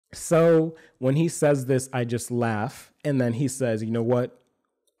So when he says this, I just laugh. And then he says, you know what?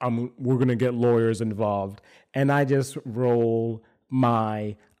 We're going to get lawyers involved. And I just roll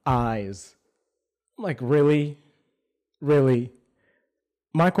my eyes. I'm like, really? Really?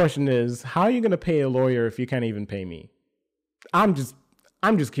 My question is, how are you going to pay a lawyer if you can't even pay me? I'm just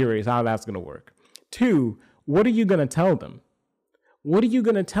curious how that's going to work. Two, what are you going to tell them? What are you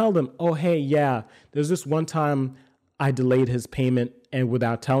going to tell them? Oh, hey, yeah, there's this one time I delayed his payment and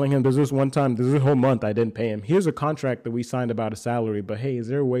without telling him. There's this whole month I didn't pay him. Here's a contract that we signed about a salary, but hey, is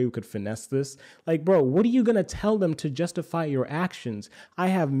there a way we could finesse this? Like, bro, what are you going to tell them to justify your actions? I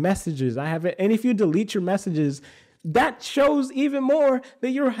have messages. And if you delete your messages, that shows even more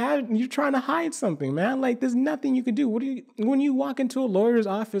that you're trying to hide something, man. Like, there's nothing you can do. When you walk into a lawyer's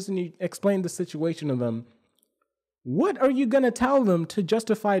office and you explain the situation to them, what are you going to tell them to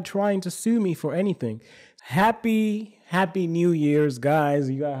justify trying to sue me for anything? Happy New Year's, guys.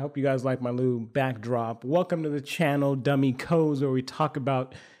 I hope you guys like my little backdrop. Welcome to the channel, Dummy Codes, where we talk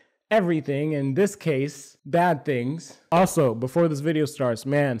about everything, in this case, bad things. Also, before this video starts,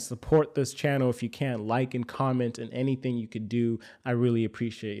 man, support this channel if you can. Like and comment and anything you could do. I really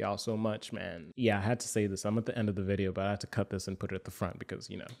appreciate y'all so much, man. Yeah, I had to say this. I'm at the end of the video, but I had to cut this and put it at the front because,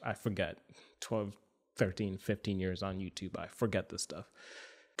 you know, I forget. 12, 13, 15 years on YouTube, I forget this stuff.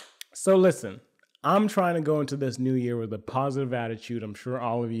 So listen, I'm trying to go into this new year with a positive attitude. I'm sure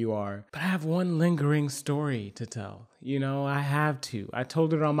all of you are. But I have one lingering story to tell. You know, I have to. I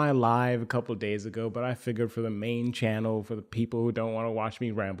told it on my live a couple of days ago, but I figured for the main channel, for the people who don't want to watch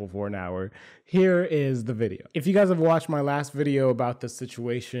me ramble for an hour, here is the video. If you guys have watched my last video about this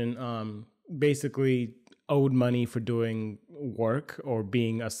situation, basically owed money for doing work or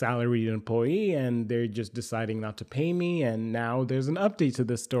being a salaried employee, and they're just deciding not to pay me. And now there's an update to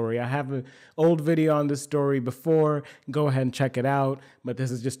this story. I have an old video on this story before. Go ahead and check it out. But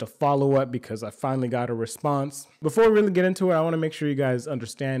this is just a follow-up because I finally got a response. Before we really get into it, I want to make sure you guys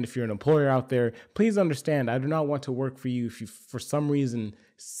understand, if you're an employer out there, please understand, I do not want to work for you if you, for some reason,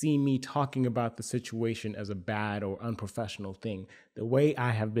 see me talking about the situation as a bad or unprofessional thing. The way I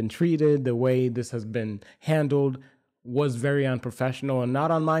have been treated, the way this has been handled was very unprofessional, and not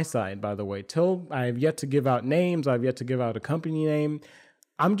on my side, by the way. Till I have yet to give out names, I've yet to give out a company name.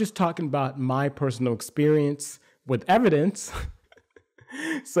 I'm just talking about my personal experience with evidence.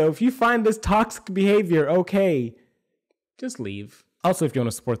 So if you find this toxic behavior okay, just leave. Also, if you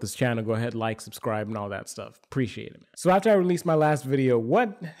want to support this channel, go ahead, like, subscribe, and all that stuff. Appreciate it, man. So after I released my last video,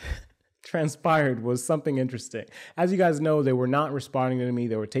 what transpired was something interesting. As you guys know, they were not responding to me.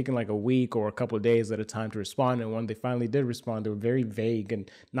 They were taking like a week or a couple of days at a time to respond. And when they finally did respond, they were very vague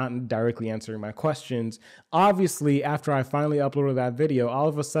and not directly answering my questions. Obviously, after I finally uploaded that video, all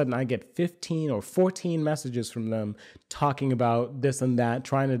of a sudden I get 15 or 14 messages from them talking about this and that,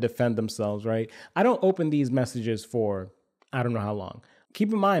 trying to defend themselves, right? I don't open these messages for I don't know how long.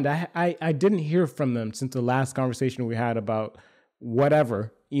 Keep in mind, I didn't hear from them since the last conversation we had about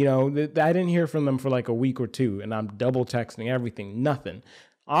whatever. You know, I didn't hear from them for like a week or two, and I'm double texting everything, nothing.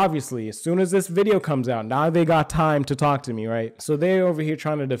 Obviously, as soon as this video comes out, now they got time to talk to me, right? So they're over here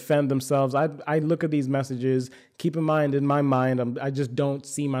trying to defend themselves. I look at these messages. Keep in mind, in my mind, I just don't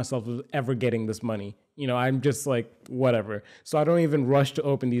see myself as ever getting this money. You know, I'm just like, whatever. So I don't even rush to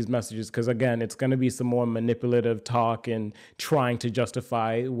open these messages because, again, it's going to be some more manipulative talk and trying to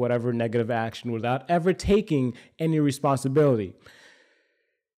justify whatever negative action without ever taking any responsibility.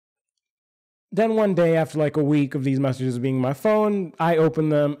 Then one day, after like a week of these messages being on my phone, I open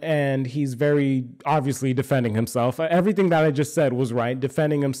them and he's very obviously defending himself. Everything that I just said was right,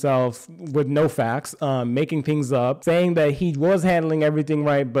 defending himself with no facts, making things up, saying that he was handling everything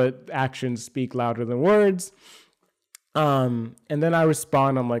right, but actions speak louder than words. And then I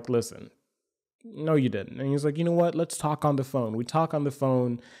respond, I'm like, listen, no, you didn't. And he's like, you know what? Let's talk on the phone. We talk on the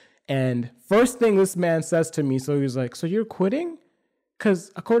phone. And first thing this man says to me, so he was like, so you're quitting?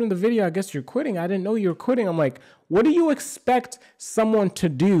 Because according to the video, I guess you're quitting. I didn't know you were quitting. I'm like, what do you expect someone to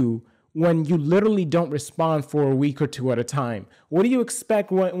do when you literally don't respond for a week or two at a time? What do you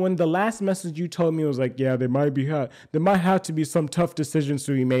expect when the last message you told me was like, yeah, there might have to be some tough decisions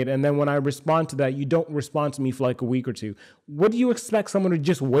to be made. And then when I respond to that, you don't respond to me for like a week or two. What do you expect someone to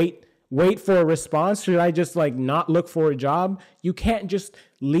just wait for a response? Should I just like not look for a job? You can't just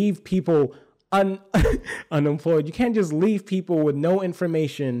leave people unemployed. You can't just leave people with no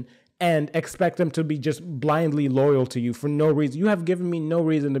information and expect them to be just blindly loyal to you for no reason. You have given me no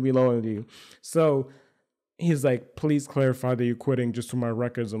reason to be loyal to you. So he's like, please clarify that you're quitting just for my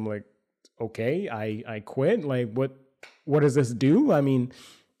records. I'm like, okay, I quit. Like, what does this do? I mean,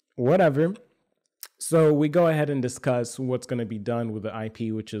 whatever. So we go ahead and discuss what's going to be done with the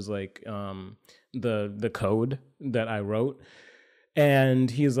IP, which is like the code that I wrote. And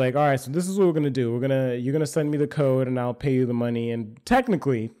he's like, all right, so this is what we're going to do. You're going to send me the code and I'll pay you the money. And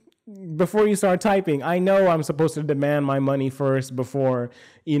technically, before you start typing, I know I'm supposed to demand my money first before,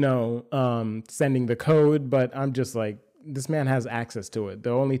 sending the code. But I'm just like, this man has access to it.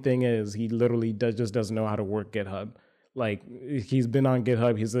 The only thing is he literally just doesn't know how to work GitHub. Like, he's been on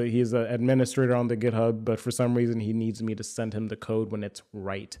GitHub. He's an administrator on the GitHub, but for some reason he needs me to send him the code when it's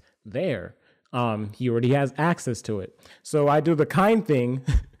right there. He already has access to it. So I do the kind thing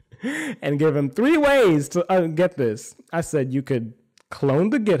and give him 3 ways to get this. I said, you could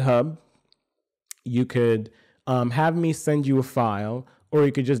clone the GitHub, you could have me send you a file, or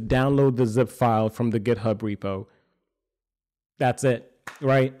you could just download the zip file from the GitHub repo. That's it,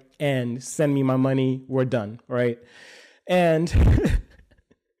 right? And send me my money. We're done, right? And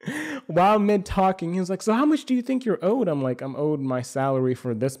while mid talking, he was like, so how much do you think you're owed? I'm like, I'm owed my salary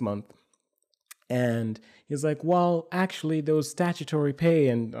for this month. And he's like, well, actually, there was statutory pay.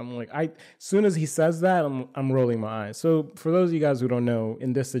 And I'm like, as soon as he says that, I'm rolling my eyes. So for those of you guys who don't know,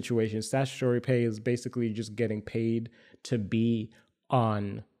 in this situation, statutory pay is basically just getting paid to be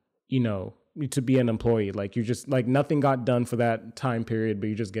on, to be an employee. Like, you're just like, nothing got done for that time period, but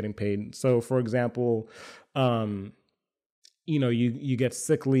you're just getting paid. So for example, you get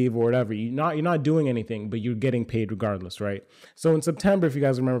sick leave or whatever. You're not doing anything, but you're getting paid regardless, right? So in September, if you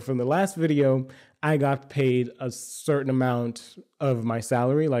guys remember from the last video, I got paid a certain amount of my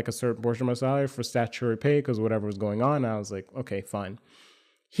salary, like a certain portion of my salary for statutory pay because whatever was going on. I was like, okay, fine.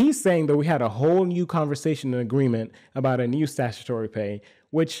 He's saying that we had a whole new conversation and agreement about a new statutory pay,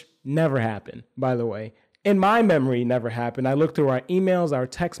 which never happened, by the way. In my memory, never happened. I looked through our emails, our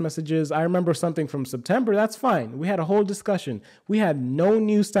text messages. I remember something from September. That's fine. We had a whole discussion. We had no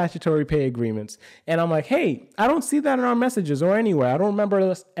new statutory pay agreements. And I'm like, hey, I don't see that in our messages or anywhere. I don't remember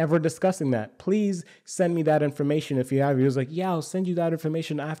us ever discussing that. Please send me that information if you have it. He was like, yeah, I'll send you that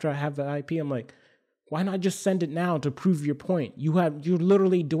information after I have the IP. I'm like, why not just send it now to prove your point? You're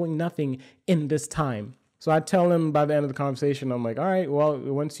literally doing nothing in this time. So I tell him by the end of the conversation, I'm like, all right, well,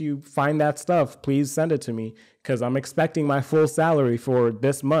 once you find that stuff, please send it to me because I'm expecting my full salary for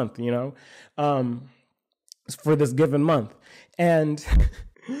this month, for this given month. And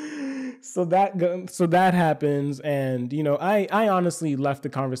so that happens. And, I honestly left the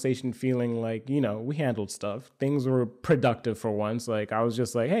conversation feeling like, we handled stuff. Things were productive for once. Like, I was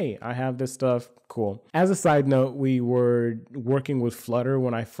just like, hey, I have this stuff. Cool. As a side note, we were working with Flutter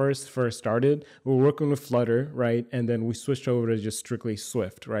when I first started. We were working with Flutter, right? And then we switched over to just strictly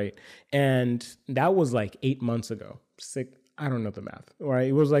Swift, right? And that was like 8 months ago. I don't know the math, right?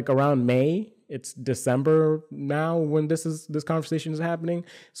 It was like around May. It's December now when this conversation is happening.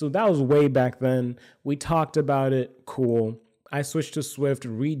 So that was way back then. We talked about it. Cool. I switched to Swift,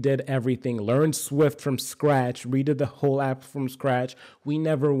 redid everything, learned Swift from scratch, redid the whole app from scratch. We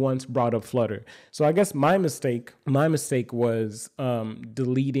never once brought up Flutter. So I guess my mistake was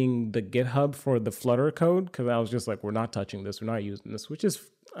deleting the GitHub for the Flutter code because I was just like, we're not touching this. We're not using this, which is,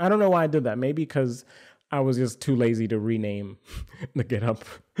 I don't know why I did that. Maybe because I was just too lazy to rename the GitHub.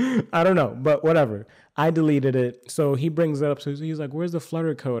 I don't know, but whatever. I deleted it. So he brings it up. So he's like, where's the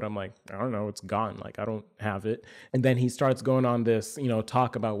Flutter code? I'm like, I don't know. It's gone. Like, I don't have it. And then he starts going on this,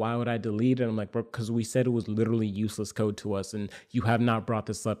 talk about why would I delete it? I'm like, bro, because we said it was literally useless code to us. And you have not brought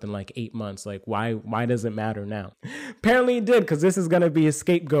this up in like 8 months. Like, why does it matter now? Apparently it did, because this is going to be a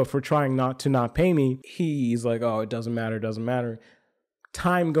scapegoat for trying not to not pay me. He's like, oh, it doesn't matter.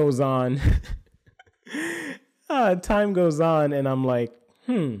 Time goes on. Time goes on and I'm like,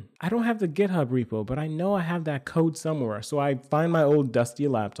 I don't have the GitHub repo, but I know I have that code somewhere. So I find my old dusty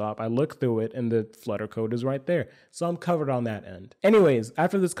laptop, I look through it, and the Flutter code is right there. So I'm covered on that end. Anyways,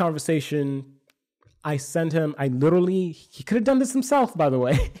 after this conversation, I sent him, he could have done this himself, by the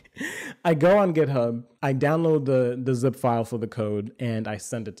way. I go on GitHub, I download the zip file for the code, and I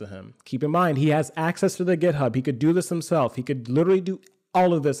send it to him. Keep in mind, he has access to the GitHub. He could do this himself. He could literally do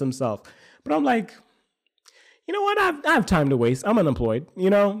all of this himself. But I'm like, you know what? I have time to waste. I'm unemployed,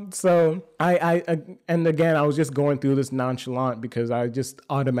 So and again, I was just going through this nonchalant because I just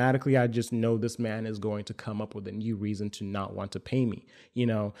know this man is going to come up with a new reason to not want to pay me,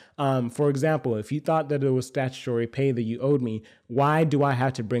 For example, if you thought that it was statutory pay that you owed me, why do I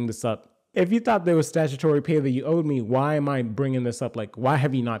have to bring this up? If you thought there was statutory pay that you owed me, why am I bringing this up? Like, why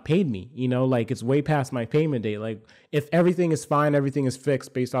have you not paid me? Like, it's way past my payment date. Like, if everything is fine, everything is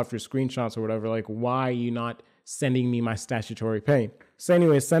fixed based off your screenshots or whatever, like, why are you not sending me my statutory pay? So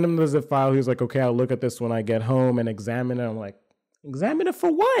anyway, send him the zip file. He was like, okay, I'll look at this when I get home and examine it. I'm like, examine it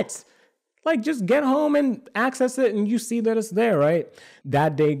for what? Like, just get home and access it and you see that it's there, right?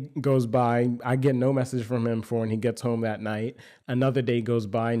 That day goes by. I get no message from him for when he gets home that night. Another day goes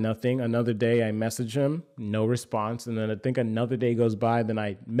by, nothing. Another day I message him, no response. And then I think another day goes by. Then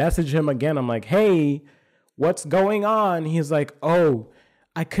I message him again. I'm like, hey, what's going on? He's like, oh,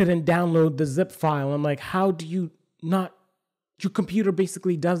 I couldn't download the zip file. I'm like, how do you not? Your computer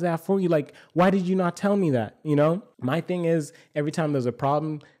basically does that for you. Like, why did you not tell me that? You know, my thing is, every time there's a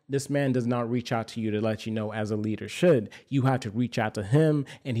problem, this man does not reach out to you to let you know, as a leader should. You have to reach out to him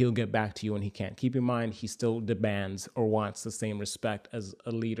and he'll get back to you when he can. Keep in mind, he still demands or wants the same respect as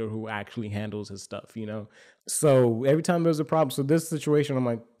a leader who actually handles his stuff, you know? So every time there's a problem, so this situation, I'm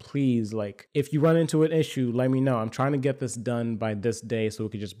like, please, like, if you run into an issue, let me know. I'm trying to get this done by this day so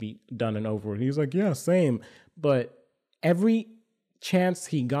it could just be done and over. He's like, yeah, same. But every chance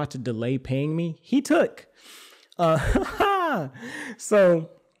he got to delay paying me, he took. So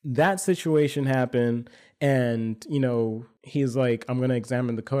that situation happened, and, you know, he's like, I'm going to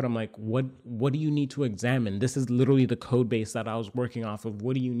examine the code. I'm like, what do you need to examine? This is literally the code base that I was working off of.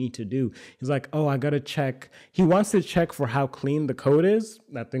 What do you need to do? He's like, oh, I got to check. He wants to check for how clean the code is.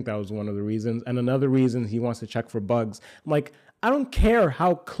 I think that was one of the reasons. And another reason, he wants to check for bugs. I'm like, I don't care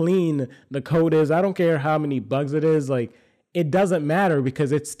how clean the code is. I don't care how many bugs it is. Like, it doesn't matter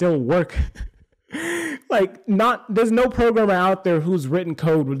because it's still work. Like, there's no programmer out there who's written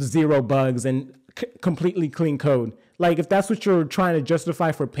code with 0 bugs and completely clean code. Like, if that's what you're trying to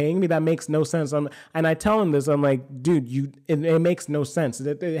justify for paying me, that makes no sense. And I tell him this, I'm like, dude, it makes no sense.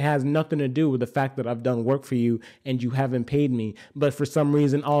 It has nothing to do with the fact that I've done work for you and you haven't paid me. But for some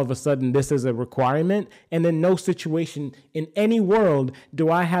reason, all of a sudden, this is a requirement. And in no situation in any world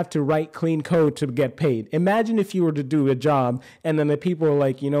do I have to write clean code to get paid. Imagine if you were to do a job and then the people are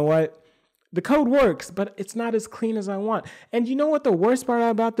like, you know what? The code works, but it's not as clean as I want. And you know what the worst part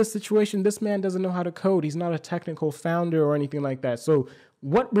about this situation? This man doesn't know how to code. He's not a technical founder or anything like that. So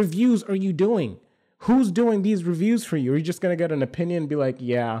what reviews are you doing? Who's doing these reviews for you? Are you just going to get an opinion and be like,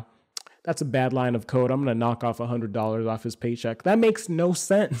 yeah, that's a bad line of code. I'm going to knock off $100 off his paycheck. That makes no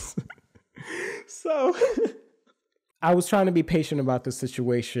sense. So I was trying to be patient about this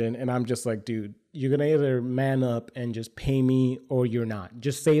situation, and I'm just like, dude, you're going to either man up and just pay me or you're not.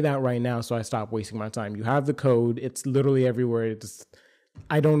 Just say that right now so I stop wasting my time. You have the code. It's literally everywhere.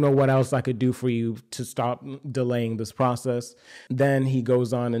 I don't know what else I could do for you to stop delaying this process. Then he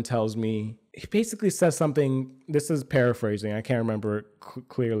goes on and tells me, he basically says something, this is paraphrasing. I can't remember it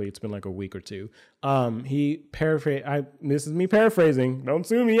clearly. It's been like a week or two. This is me paraphrasing. Don't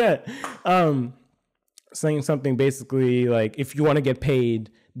sue me yet. Saying something basically like, if you want to get paid,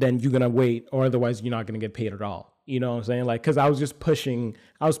 then you're going to wait, or otherwise you're not going to get paid at all. You know what I'm saying? Like, because I was pushing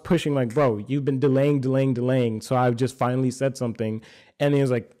like, bro, you've been delaying. So I just finally said something. And he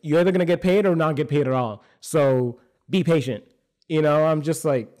was like, you're either going to get paid or not get paid at all. So be patient. You know, I'm just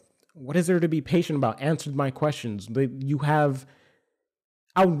like, what is there to be patient about? Answer my questions.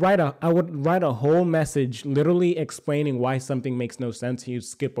 I would write a whole message literally explaining why something makes no sense. You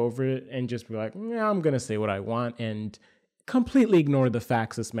skip over it and just be like, yeah, I'm going to say what I want and completely ignore the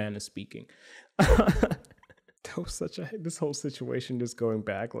facts this man is speaking. This whole situation just going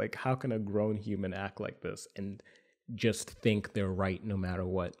back, like, how can a grown human act like this and just think they're right no matter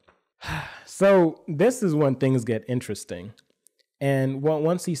what? So this is when things get interesting. And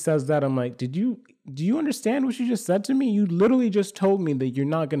once he says that, I'm like, do you understand what you just said to me? You literally just told me that you're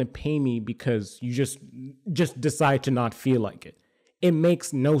not going to pay me because you just decide to not feel like it. It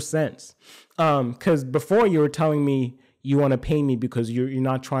makes no sense. Because before you were telling me you want to pay me because you're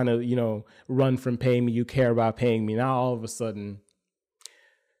not trying to, you know, run from paying me. You care about paying me. Now all of a sudden,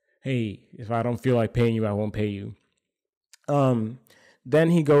 hey, if I don't feel like paying you, I won't pay you.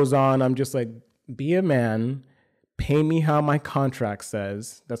 Then he goes on. I'm just like, be a man. Pay me how my contract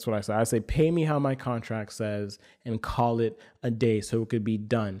says. That's what I say. I say, pay me how my contract says and call it a day so it could be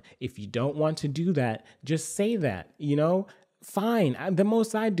done. If you don't want to do that, just say that, you know, fine. The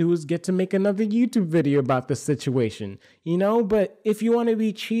most I do is get to make another YouTube video about the situation, you know, but if you want to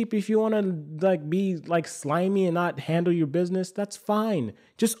be cheap, if you want to like be like slimy and not handle your business, that's fine.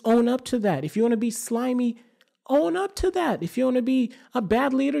 Just own up to that. If you want to be slimy, own up to that. If you want to be a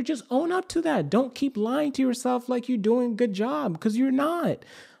bad leader, just own up to that. Don't keep lying to yourself like you're doing a good job, because you're not.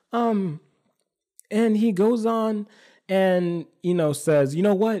 And he goes on and, you know, says, you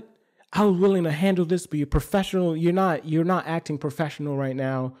know what? I was willing to handle this, but you're professional. You're not acting professional right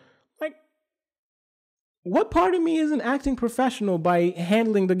now. Like, what part of me isn't acting professional by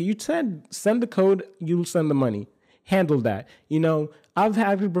handling you said, send the code, you'll send the money. handle that. I've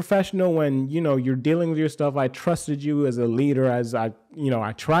had a professional when, you're dealing with your stuff. I trusted you as a leader as I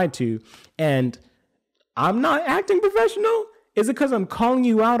tried to, and I'm not acting professional. Is it because I'm calling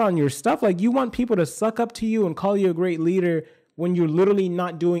you out on your stuff? Like, you want people to suck up to you and call you a great leader when you're literally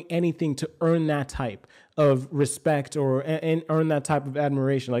not doing anything to earn that type of respect and earn that type of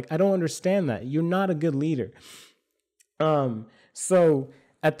admiration. Like, I don't understand that. You're not a good leader. So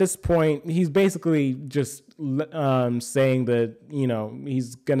at this point, he's basically just saying that,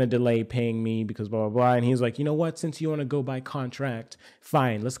 he's going to delay paying me because blah, blah, blah. And he's like, you know what? Since you want to go by contract,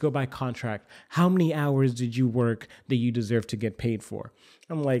 fine, let's go by contract. How many hours did you work that you deserve to get paid for?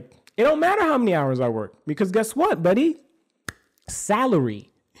 I'm like, it don't matter how many hours I work, because guess what, buddy? Salary.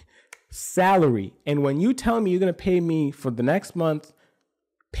 And when you tell me you're going to pay me for the next month,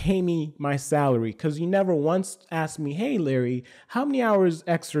 pay me my salary. Because you never once asked me, hey, Larry, how many hours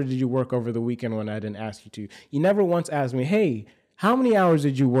extra did you work over the weekend when I didn't ask you to? You never once asked me, hey, how many hours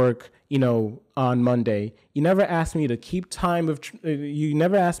did you work, on Monday? You never asked me to keep time you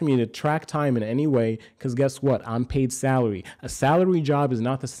never asked me to track time in any way, because guess what? I'm paid salary. A salary job is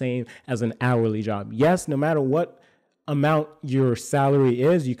not the same as an hourly job. Yes, no matter what amount your salary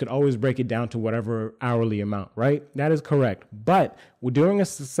is, you could always break it down to whatever hourly amount, right? That is correct. But we're doing a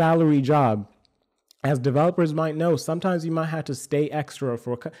salary job. As developers might know, sometimes you might have to stay extra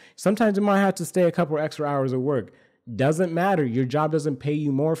sometimes you might have to stay a couple extra hours of work. Doesn't matter. Your job doesn't pay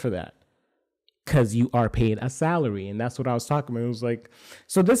you more for that, because you are paid a salary. And that's what I was talking about. It was like,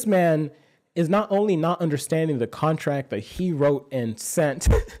 so this man is not only not understanding the contract that he wrote and sent.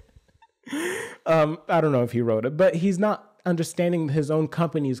 I don't know if he wrote it, but he's not understanding his own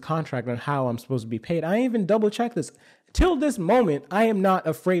company's contract on how I'm supposed to be paid. I even double checked this. Till this moment, I am not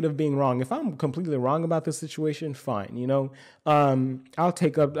afraid of being wrong. If I'm completely wrong about this situation, fine. I'll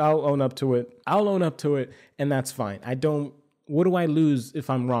own up to it. And that's fine. What do I lose if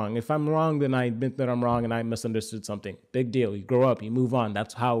I'm wrong? If I'm wrong, then I admit that I'm wrong and I misunderstood something. Big deal. You grow up, you move on.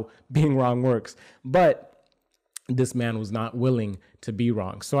 That's how being wrong works. But this man was not willing to be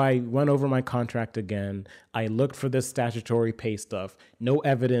wrong. So I went over my contract again. I looked for this statutory pay stuff. No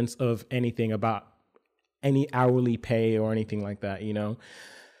evidence of anything about any hourly pay or anything like that,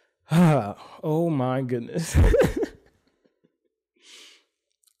 Oh my goodness.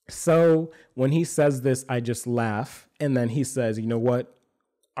 So when he says this, I just laugh. And then he says, you know what?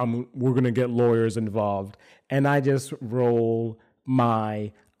 We're going to get lawyers involved. And I just roll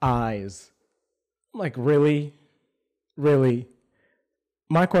my eyes. I'm like, really? Really?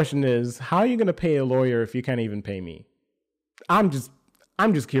 My question is, how are you going to pay a lawyer if you can't even pay me? I'm just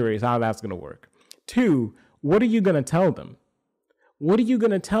curious how that's going to work. 2, what are you going to tell them? What are you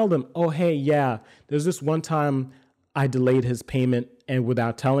going to tell them? Oh, hey, yeah, there's this one time I delayed his payment, and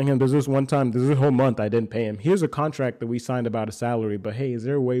without telling him, there's this whole month I didn't pay him. Here's a contract that we signed about a salary, but hey, is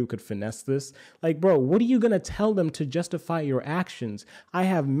there a way we could finesse this? Like, bro, what are you going to tell them to justify your actions? I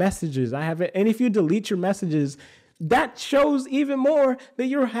have messages. And if you delete your messages, that shows even more that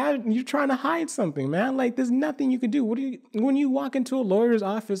you're trying to hide something, man. Like, there's nothing you can do. When you walk into a lawyer's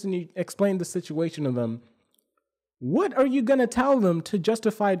office and you explain the situation to them, what are you going to tell them to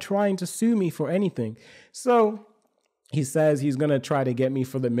justify trying to sue me for anything? So he says he's going to try to get me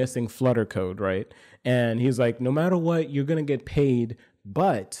for the missing Flutter code, right? And he's like, no matter what, you're going to get paid,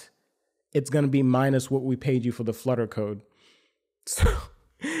 but it's going to be minus what we paid you for the Flutter code. So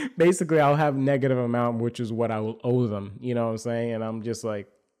basically, I'll have negative amount, which is what I will owe them. You know what I'm saying? And I'm just like,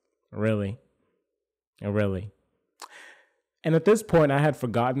 really? Really? And at this point, I had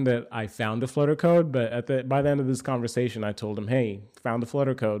forgotten that I found the Flutter code. But by the end of this conversation, I told him, hey, found the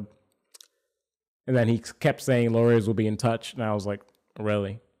Flutter code. And then he kept saying lawyers will be in touch. And I was like,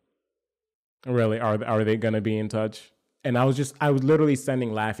 really? Really? Are they going to be in touch? And I was literally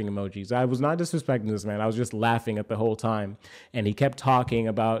sending laughing emojis. I was not disrespecting this man. I was just laughing at the whole time. And he kept talking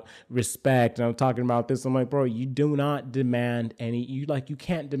about respect. And I'm talking about this. I'm like, bro, you do not demand you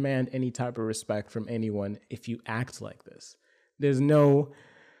can't demand any type of respect from anyone if you act like this. I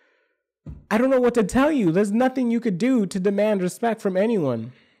don't know what to tell you. There's nothing you could do to demand respect from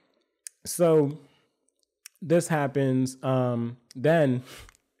anyone. So this happens. Then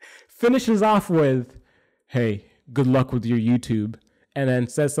finishes off with, hey, good luck with your YouTube, and then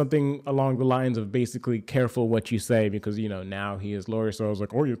says something along the lines of basically careful what you say, because, now he is lawyer. So I was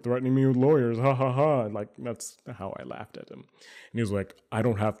like, oh, you're threatening me with lawyers. Ha ha ha. Like, that's how I laughed at him. And he was like, I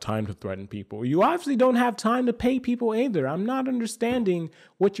don't have time to threaten people. You obviously don't have time to pay people either. I'm not understanding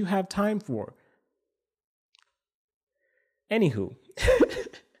what you have time for. Anywho,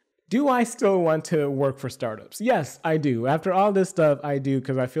 Do I still want to work for startups? Yes, I do. After all this stuff, I do,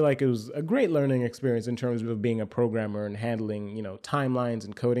 because I feel like it was a great learning experience in terms of being a programmer and handling, timelines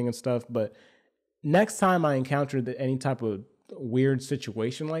and coding and stuff. But next time I encounter any type of weird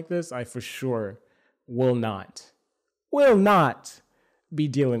situation like this, I for sure will not be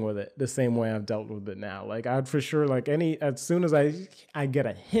dealing with it the same way I've dealt with it now. Like I'd for sure, like as soon as I get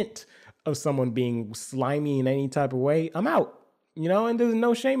a hint of someone being slimy in any type of way, I'm out. And there's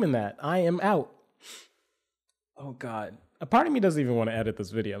no shame in that. I am out. Oh God. A part of me doesn't even want to edit this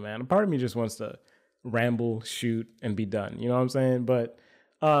video, man. A part of me just wants to ramble, shoot, and be done. You know what I'm saying? But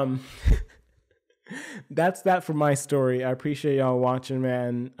that's that for my story. I appreciate y'all watching,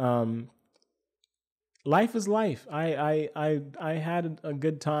 man. Life is life. I had a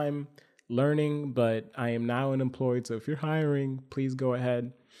good time learning, but I am now unemployed. So if you're hiring, please go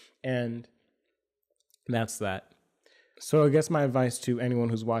ahead. And that's that. So I guess my advice to anyone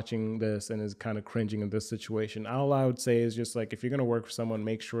who's watching this and is kind of cringing in this situation, all I would say is just like, if you're going to work for someone,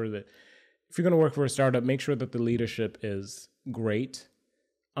 make sure that if you're going to work for a startup, make sure that the leadership is great.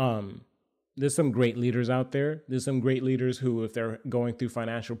 There's some great leaders out there. There's some great leaders who, if they're going through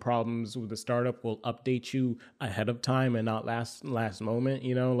financial problems with the startup, will update you ahead of time and not last moment.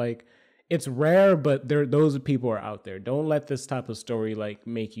 Like it's rare, but those people are out there. Don't let this type of story like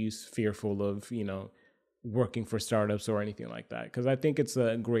make you fearful of, working for startups or anything like that. Because I think it's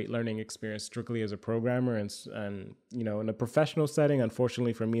a great learning experience strictly as a programmer and in a professional setting.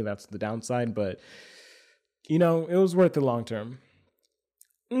 Unfortunately for me, that's the downside, but it was worth the long term.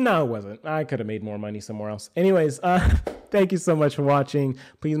 No, it wasn't. I could have made more money somewhere else. Anyways, thank you so much for watching.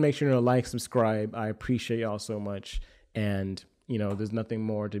 Please make sure to like, subscribe. I appreciate y'all so much. And, there's nothing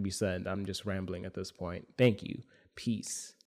more to be said. I'm just rambling at this point. Thank you. Peace.